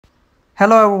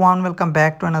Hello everyone, welcome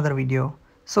back to another video.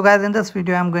 So guys, in this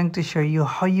video I'm going to show you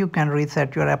how you can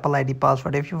reset your Apple ID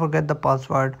password if you forget the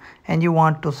password and you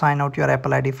want to sign out your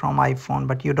Apple ID from iPhone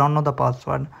but you don't know the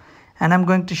password. And I'm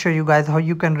going to show you guys how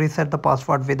you can reset the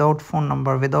password without phone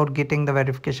number, without getting the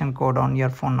verification code on your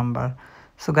phone number.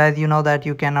 So guys, you know that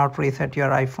you cannot reset your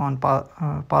iPhone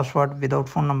password without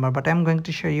phone number, but I'm going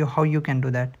to show you how you can do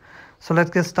that. So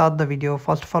let's get start the video.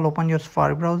 First of all, open your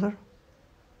Safari browser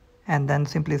and then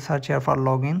simply search here for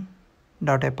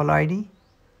login.apple.id.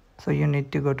 So you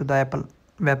need to go to the Apple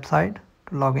website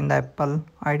to log in the Apple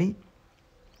ID.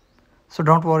 So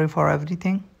don't worry for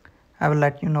everything, I will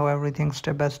let you know everything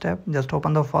step by step. Just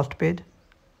open the first page.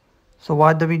 So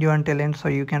watch the video until end so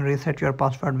you can reset your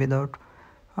password without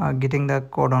getting the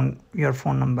code on your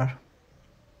phone number.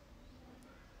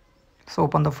 So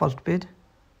open the first page.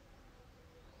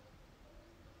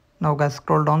 Now guys,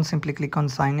 scroll down, simply click on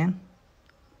sign in.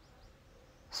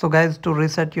 So guys, to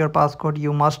reset your passcode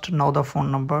you must know the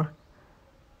phone number.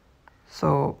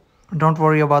 So don't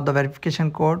worry about the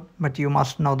verification code, but you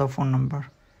must know the phone number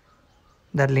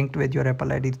that linked with your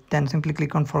Apple ID. Then simply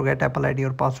click on forget Apple ID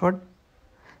or password.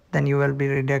 Then you will be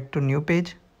redirected to new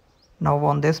page. Now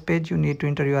on this page you need to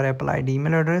enter your Apple ID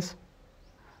email address.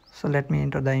 So let me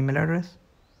enter the email address.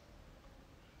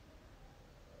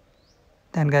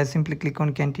 Then guys, simply click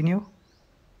on continue.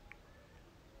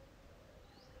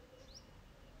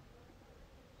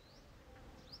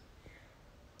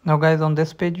 Now guys, on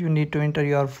this page you need to enter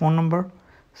your phone number.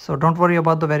 So don't worry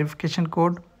about the verification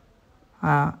code.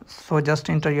 So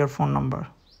just enter your phone number.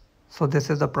 So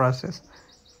this is the process.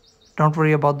 Don't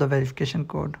worry about the verification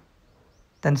code.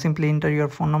 Then simply enter your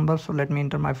phone number. So let me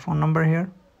enter my phone number here.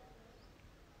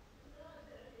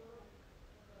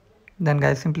 Then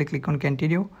guys, simply click on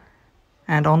continue.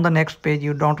 And on the next page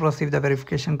you don't receive the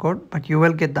verification code, but you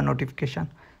will get the notification.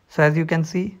 So as you can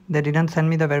see, they didn't send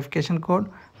me the verification code,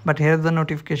 but here's the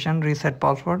notification: reset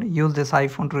password, use this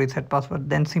iPhone to reset password.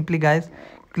 Then simply guys,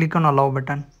 click on allow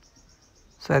button.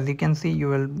 So as you can see, you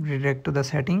will redirect to the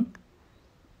setting.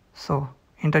 So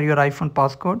enter your iPhone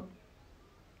passcode.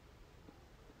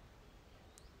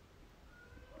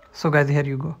 So guys, here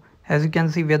you go. As you can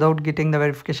see, without getting the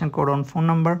verification code on phone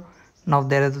number, now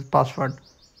there is a password.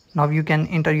 Now you can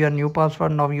enter your new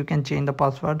password. Now you can change the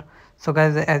password. So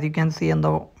guys, as you can see in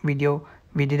the video,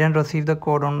 we didn't receive the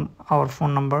code on our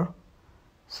phone number.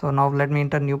 So now let me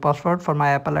enter new password for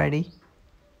my Apple ID.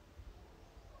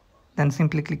 Then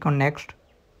simply click on next.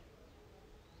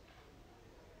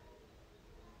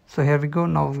 So here we go.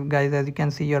 Now guys, as you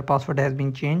can see, your password has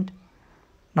been changed.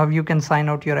 Now you can sign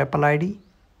out your Apple ID.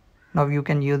 Now you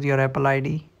can use your Apple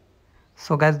ID.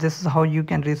 So guys, this is how you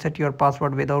can reset your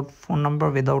password without phone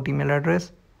number, without email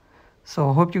address.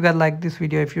 So hope you guys like this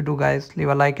video. If you do guys, leave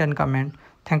a like and comment.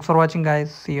 Thanks for watching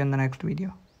guys. See you in the next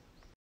video.